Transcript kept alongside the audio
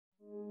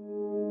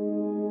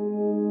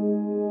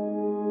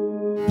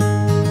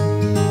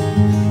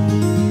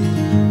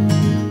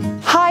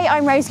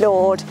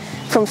Rose.Lord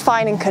from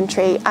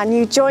Fine&Country, and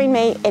you join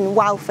me in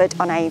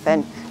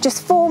Welford-on-Avon,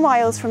 just 4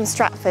 miles from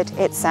Stratford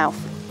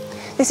itself.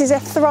 This is a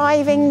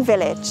thriving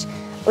village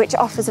which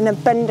offers an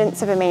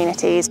abundance of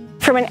amenities,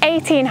 from an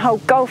 18-hole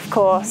golf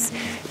course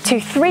to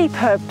 3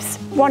 pubs,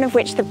 one of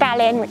which, the Bell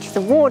Inn, which is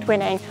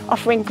award-winning,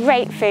 offering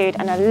great food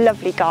and a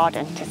lovely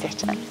garden to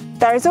sit in.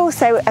 There is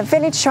also a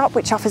village shop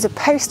which offers a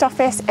post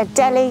office, a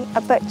deli,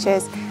 a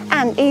butcher's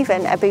and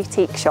even a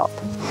boutique shop.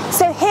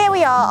 So here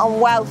we are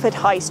on Welford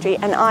High Street,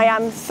 and I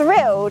am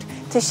thrilled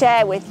to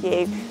share with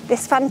you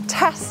this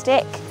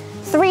fantastic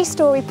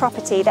 3-storey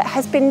property that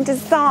has been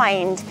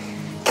designed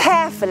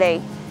carefully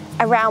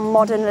around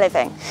modern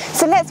living.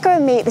 So let's go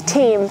and meet the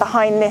team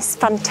behind this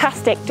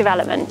fantastic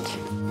development.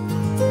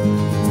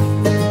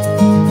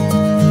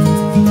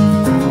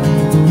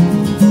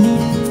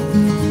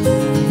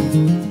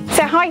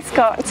 So hi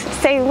Scott,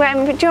 so do you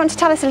want to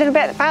tell us a little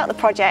bit about the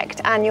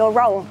project and your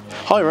role?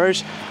 Hi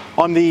Rose,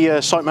 I'm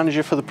the site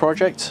manager for the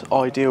project.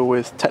 I deal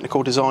with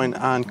technical design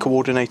and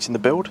coordinating the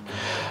build.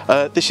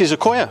 This is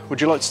Akoya.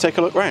 Would you like to take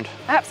a look round?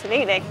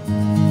 Absolutely.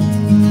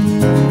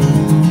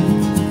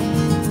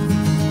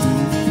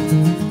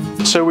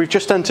 So we've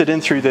just entered in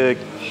through the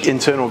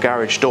internal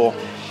garage door.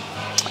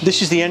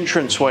 This is the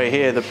entranceway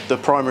here, the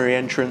primary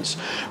entrance.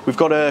 We've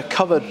got a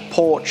covered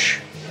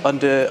porch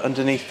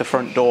underneath the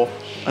front door.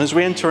 And as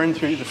we enter in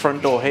through the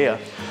front door here,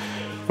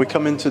 we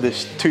come into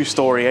this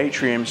 2-storey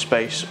atrium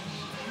space.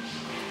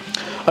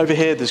 Over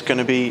here there's going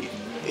to be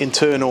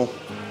internal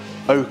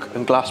oak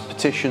and glass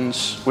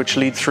partitions which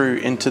lead through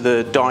into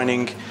the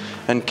dining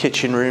and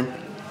kitchen room.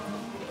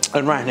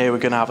 And right here we're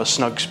going to have a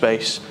snug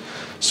space.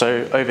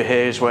 So over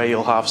here is where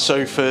you'll have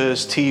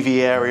sofas, TV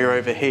area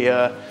over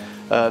here.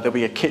 There'll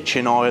be a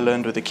kitchen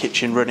island with a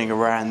kitchen running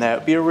around there.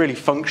 It'll be a really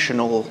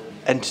functional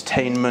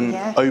entertainment,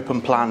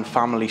 open plan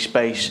family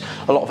space.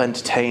 A lot of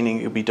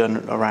entertaining will be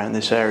done around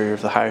this area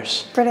of the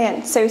house.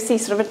 Brilliant. So we see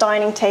sort of a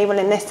dining table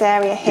in this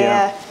area here.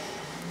 Yeah.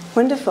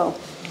 Wonderful.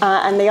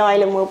 And the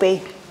island will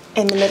be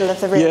in the middle of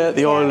the room. Yeah,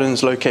 the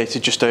island's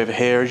located just over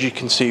here. As you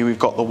can see, we've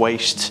got the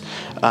waste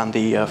and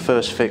the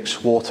first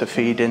fix water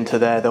feed into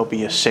there. There'll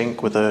be a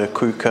sink with a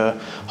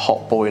cooker,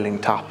 hot boiling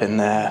tap in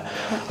there.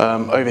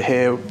 Over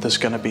here, there's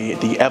going to be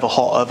the ever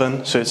hot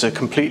oven. So it's a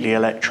completely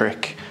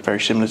electric, very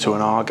similar to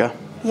an Aga.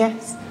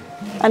 Yes.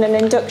 And an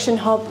induction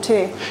hob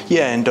too?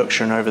 Yeah,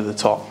 induction over the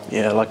top.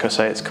 Yeah, like I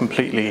say, it's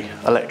completely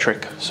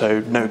electric, so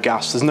no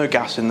gas. There's no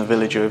gas in the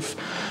village of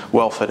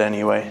Welford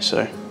anyway,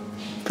 so.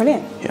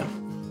 Brilliant. Yeah.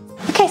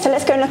 Okay, so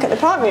let's go and look at the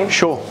plant room.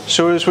 Sure.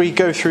 So as we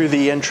go through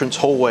the entrance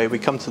hallway, we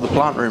come to the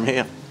plant room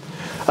here.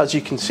 As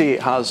you can see,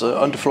 it has an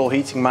underfloor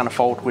heating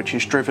manifold, which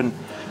is driven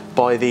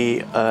by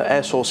the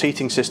air source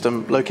heating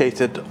system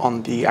located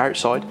on the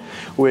outside,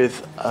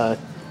 with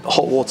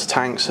hot water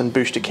tanks and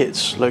booster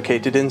kits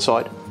located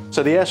inside.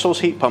 So the air source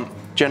heat pump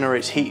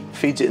generates heat,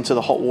 feeds it into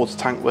the hot water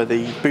tank where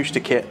the booster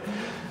kit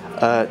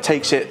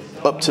takes it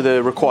up to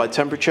the required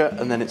temperature,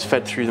 and then it's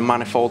fed through the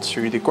manifold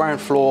through the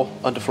ground floor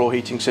underfloor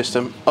heating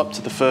system up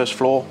to the first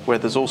floor where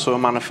there's also a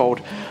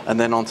manifold, and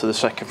then onto the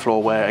second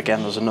floor where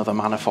again there's another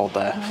manifold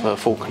there for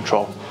full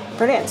control.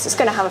 Brilliant. So it's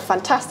going to have a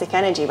fantastic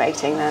energy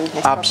rating then.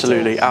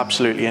 Absolutely,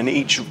 absolutely. And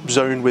each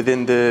zone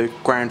within the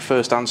ground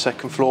first and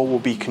second floor will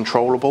be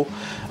controllable.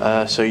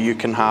 So you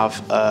can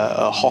have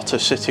a hotter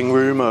sitting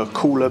room, a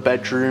cooler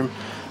bedroom,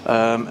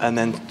 and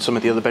then some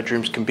of the other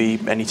bedrooms can be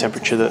any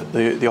temperature that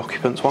the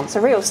occupants want. It's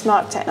a real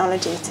smart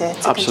technology to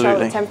control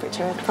the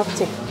temperature of the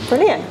property.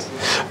 Brilliant.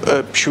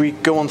 Should we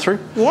go on through?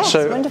 Yes,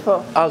 so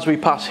wonderful. As we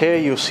pass here,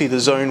 you'll see the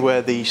zone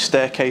where the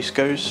staircase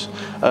goes.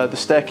 The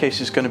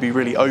staircase is going to be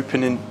really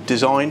open in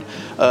design.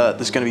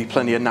 There's going to be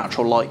plenty of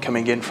natural light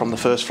coming in from the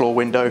first floor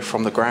window,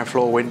 from the ground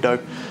floor window.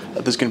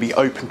 There's going to be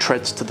open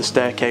treads to the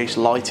staircase,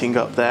 lighting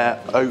up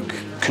there, oak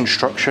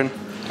construction.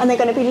 And they're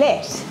going to be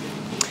lit?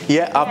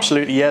 Yeah,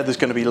 absolutely. Yeah, there's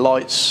going to be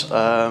lights, sort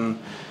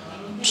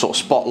of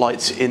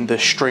spotlights in the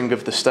string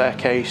of the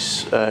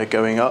staircase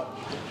going up.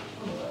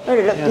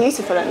 Really look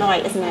beautiful at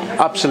night, isn't it?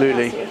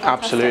 Absolutely,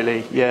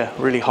 absolutely. Yeah,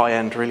 really high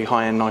end,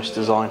 nice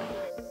design.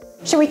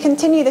 Shall we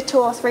continue the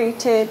tour through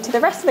to the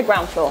rest of the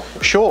ground floor?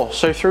 Sure.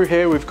 So through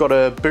here we've got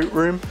a boot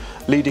room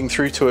leading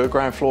through to a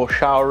ground floor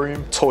shower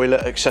room,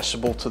 toilet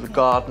accessible to the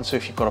garden, so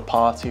if you've got a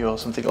party or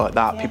something like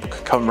that, people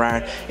could come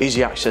round,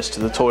 easy access to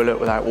the toilet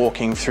without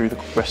walking through the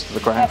rest of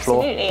the ground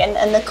floor. Absolutely,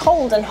 and the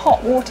cold and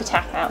hot water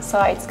tap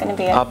outside is going to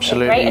be a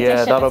great addition.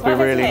 Yeah, that'll be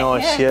really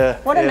nice. Yeah.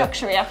 What a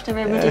luxury after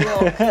Ribbledy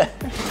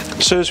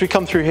Walk. So as we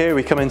come through here,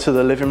 we come into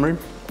the living room.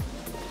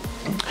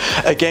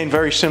 Again,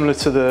 very similar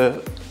to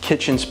the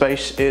kitchen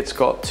space. It's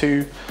got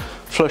 2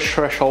 flush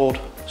threshold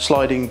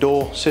sliding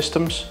door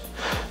systems.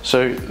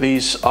 So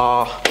these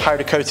are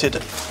powder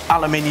coated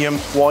aluminium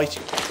white.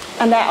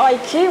 And they're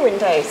IQ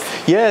windows?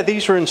 Yeah,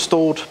 these were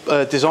installed,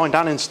 designed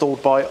and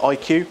installed by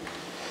IQ.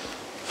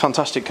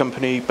 Fantastic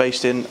company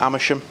based in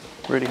Amersham.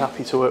 Really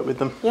happy to work with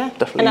them. Yeah,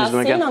 definitely use them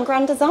again. And on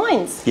Grand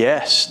Designs.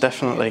 Yes,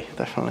 definitely.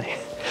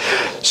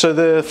 So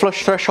the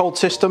flush threshold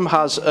system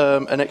has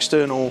an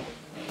external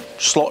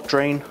slot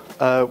drain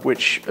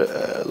which,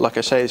 like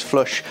I say, is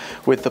flush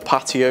with the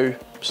patio.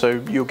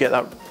 So you'll get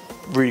that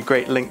really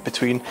great link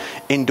between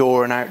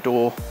indoor and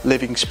outdoor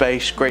living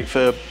space. Great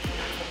for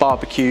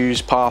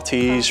barbecues,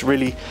 parties,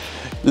 really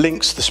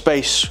links the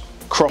space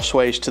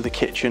crossways to the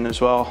kitchen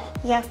as well.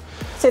 Yeah,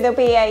 so there'll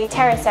be a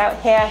terrace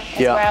out here as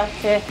well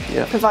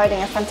for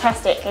providing a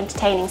fantastic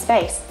entertaining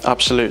space.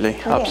 Absolutely,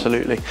 brilliant.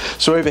 Absolutely.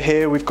 So over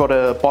here we've got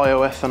a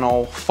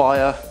bioethanol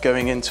fire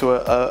going into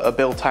a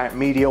built-out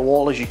media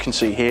wall. As you can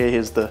see here,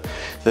 here's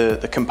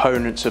the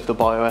components of the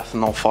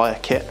bioethanol fire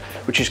kit,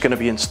 which is going to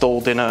be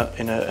installed in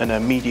a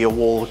media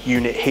wall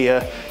unit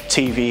here,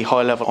 TV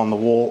high level on the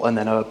wall, and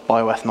then a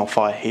bioethanol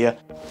fire here.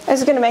 This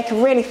is going to make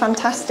a really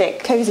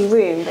fantastic cosy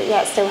room, but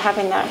yet still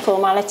having that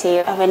formality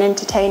of an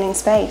entertaining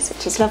space,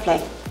 which is lovely.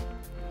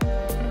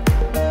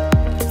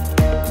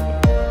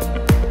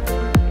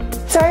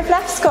 So I've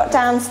left Scott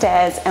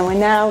downstairs and we're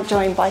now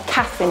joined by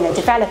Catherine, the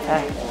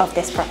developer of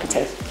this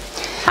property.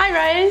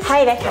 Hi Rose.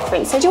 Hi there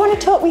Catherine. So do you want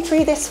to talk me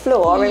through this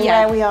floor and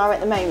where we are at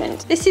the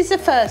moment? This is the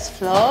first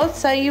floor,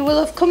 so you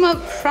will have come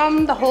up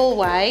from the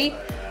hallway,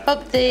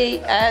 up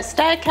the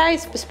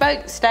staircase,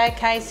 bespoke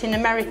staircase in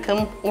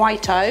American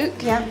white oak,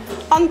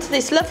 onto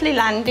this lovely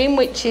landing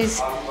which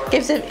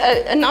gives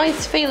a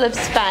nice feel of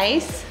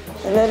space.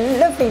 And the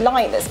lovely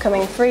light that's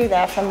coming through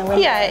there from the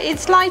window. Yeah,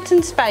 it's light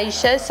and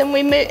spacious, and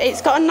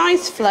it's got a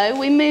nice flow.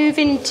 We move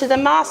into the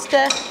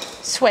master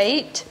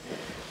suite,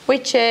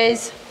 which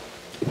is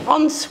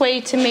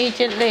ensuite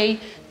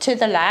immediately to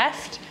the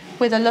left,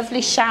 with a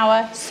lovely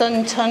shower,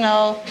 sun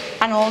tunnel,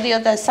 and all the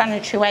other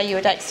sanitary wear you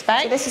would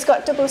expect. So this has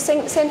got double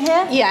sinks in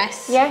here?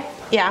 Yes. Yeah?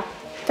 Yeah.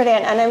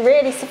 Brilliant, and a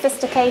really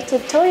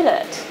sophisticated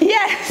toilet.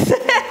 Yes,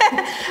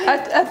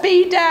 a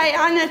bidet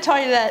and a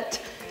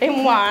toilet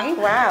in one.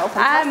 Wow,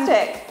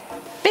 fantastic.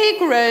 Big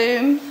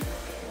room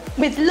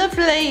with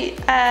lovely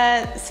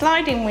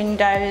sliding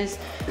windows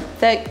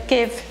that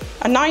give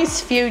a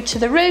nice view to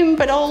the room,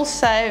 but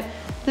also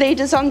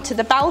lead us onto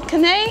the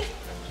balcony.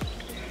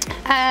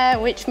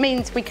 Which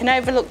means we can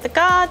overlook the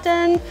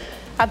garden,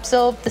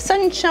 absorb the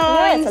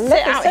sunshine,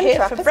 sit out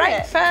here for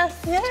breakfast.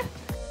 Yeah.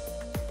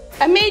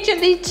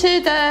 Immediately to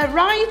the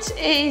right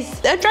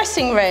is a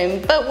dressing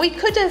room, but we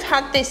could have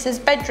had this as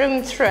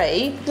bedroom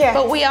 3,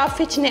 but we are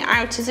fitting it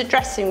out as a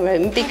dressing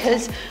room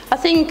because I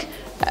think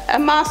a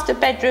master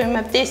bedroom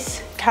of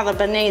this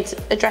calibre needs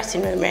a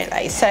dressing room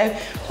really. So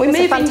we move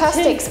into... It's a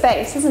fantastic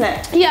space, isn't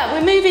it? Yeah,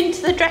 we move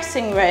into the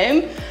dressing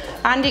room.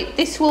 And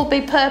this will be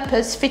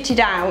purpose fitted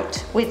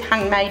out with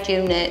handmade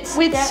units,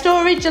 with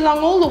storage along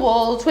all the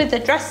walls, with a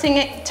dressing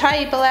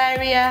table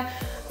area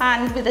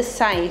and with a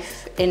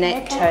safe in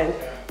it too.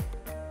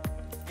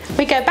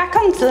 We go back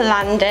onto the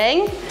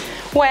landing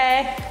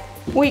where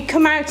we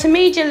come out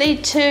immediately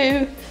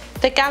to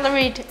the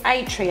galleried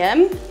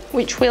atrium,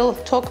 which we'll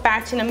talk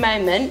about in a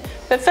moment.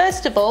 But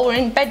first of all, we're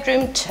in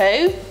bedroom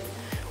 2,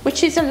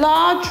 which is a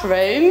large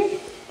room.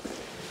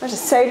 It's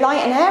just so light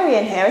and airy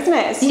in here, isn't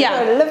it? It's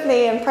got a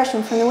lovely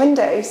impression from the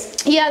windows.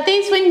 Yeah,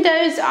 these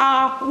windows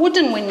are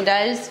wooden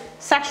windows,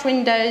 sash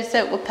windows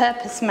that were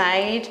purpose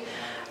made.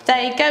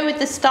 They go with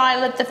the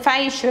style of the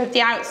fascia of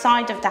the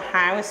outside of the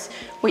house,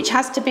 which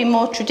has to be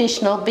more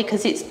traditional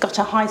because it's got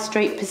a high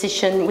street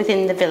position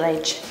within the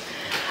village.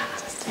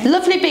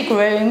 Lovely big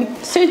room,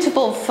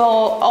 suitable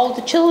for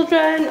older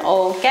children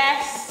or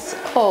guests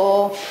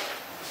or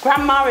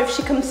grandma if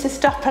she comes to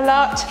stop a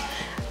lot.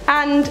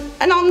 And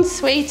an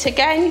ensuite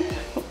again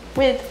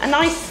with a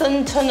nice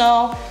sun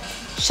tunnel,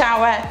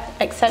 shower,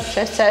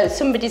 etc. So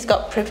somebody's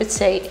got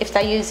privacy if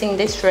they're using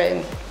this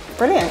room.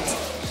 Brilliant.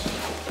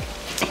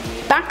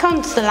 Back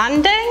onto the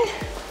landing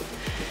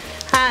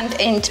and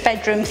into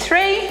bedroom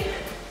 3.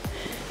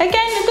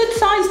 Again, a good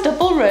sized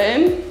double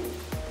room.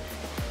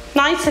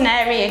 Nice and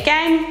airy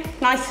again,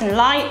 nice and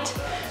light,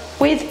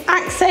 with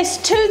access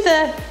to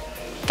the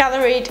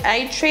galleried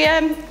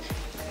atrium.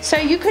 So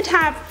you could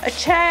have a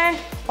chair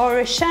or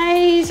a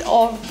chaise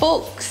or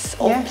books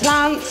or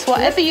plants,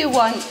 whatever you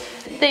want.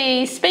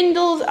 The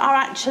spindles are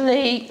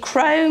actually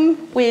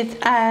chrome with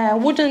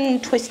wooden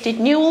twisted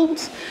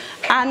newels,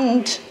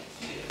 and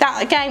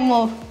that again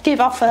will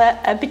give off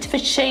a bit of a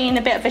sheen,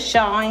 a bit of a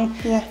shine.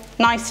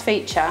 Nice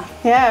feature.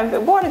 Yeah,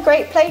 but what a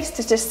great place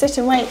to just sit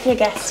and wait for your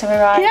guests to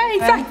arrive. Yeah,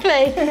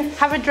 exactly.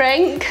 Have a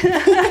drink.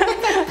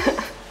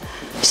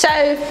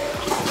 So,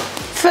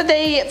 for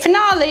the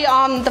finale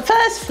on the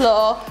first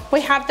floor, we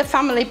have the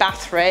family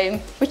bathroom,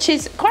 which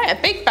is quite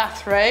a big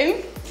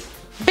bathroom.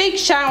 Big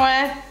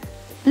shower,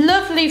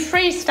 lovely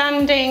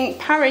freestanding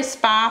Paris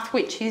bath,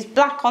 which is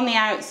black on the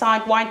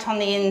outside, white on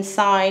the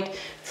inside,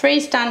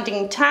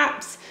 freestanding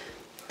taps.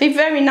 Be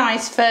very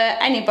nice for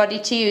anybody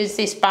to use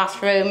this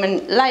bathroom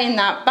and lay in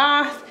that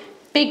bath.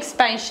 Big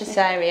spacious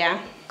area.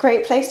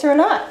 Great place to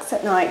relax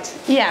at night.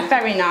 Yeah,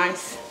 very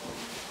nice.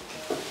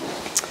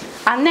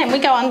 And then we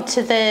go on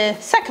to the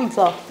second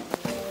floor.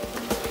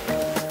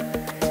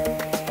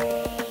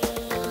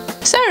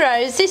 So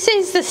Rose, this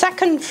is the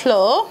second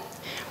floor.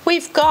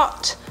 We've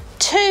got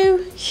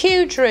 2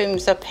 huge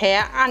rooms up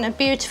here and a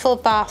beautiful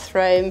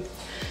bathroom.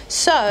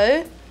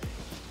 So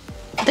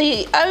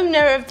The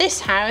owner of this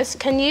house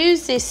can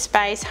use this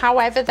space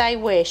however they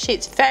wish.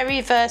 It's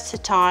very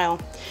versatile.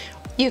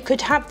 You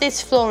could have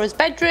this floor as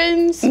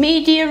bedrooms,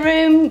 media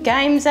room,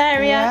 games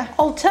area,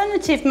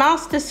 alternative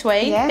master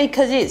suite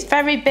because it's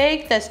very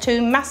big. There's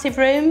 2 massive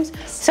rooms.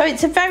 So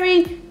it's a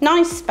very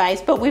nice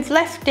space, but we've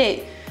left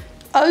it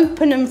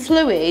open and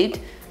fluid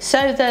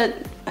so that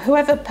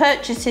whoever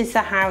purchases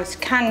the house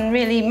can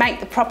really make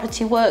the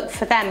property work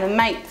for them and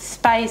make the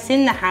space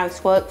in the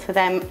house work for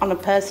them on a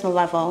personal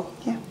level.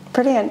 Yeah,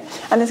 brilliant.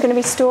 And there's going to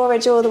be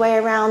storage all the way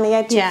around the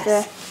edge of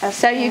the...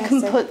 So you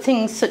can put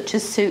things such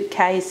as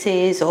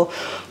suitcases or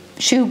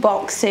shoe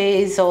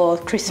boxes or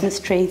Christmas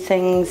tree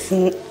things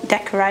and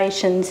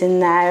decorations in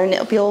there, and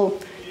it'll be all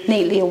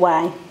neatly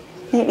away.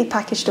 Neatly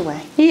packaged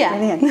away. Yeah.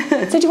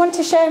 Brilliant. So do you want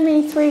to show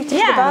me through to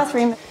the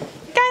bathroom?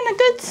 Again, a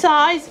good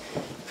size.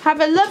 Have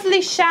a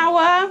lovely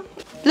shower,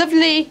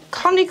 lovely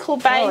conical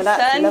basin. Oh,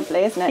 that's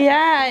lovely, isn't it?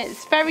 Yeah,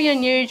 it's very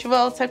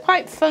unusual, so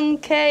quite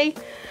funky.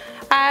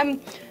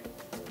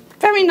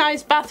 Very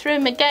nice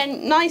bathroom,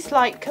 again, nice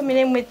light coming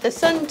in with the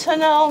sun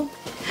tunnel.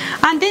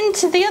 And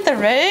into the other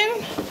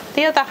room,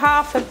 the other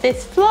half of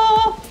this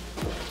floor,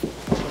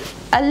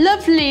 a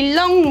lovely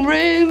long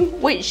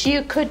room which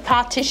you could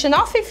partition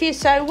off if you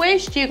so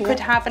wished. You could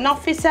have an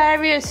office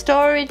area, a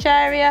storage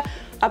area,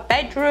 a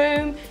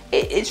bedroom.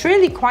 It's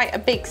really quite a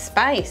big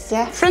space,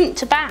 front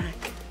to back.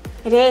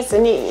 It is,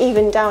 and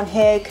even down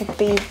here could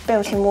be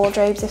built-in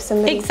wardrobes if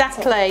somebody...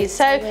 Exactly,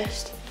 so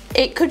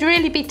it could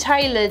really be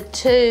tailored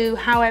to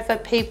however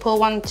people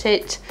want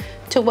it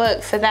to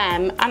work for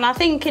them. And I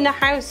think in a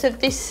house of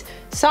this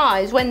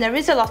size, when there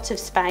is a lot of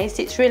space,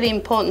 it's really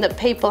important that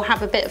people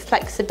have a bit of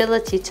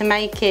flexibility to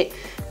make it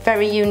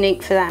very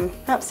unique for them.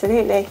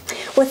 Absolutely.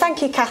 Well,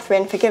 thank you,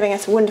 Catherine, for giving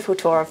us a wonderful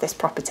tour of this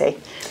property.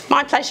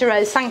 My pleasure,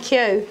 Rose. Thank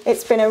you.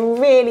 It's been a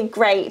really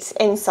great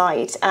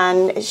insight,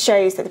 and it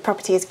shows that the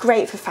property is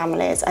great for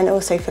families and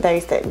also for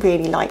those that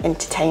really like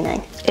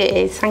entertaining. It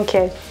is. Thank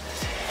you.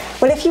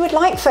 Well, if you would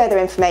like further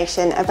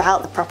information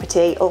about the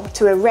property or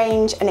to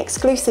arrange an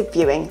exclusive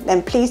viewing,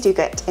 then please do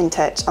get in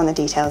touch on the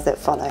details that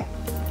follow.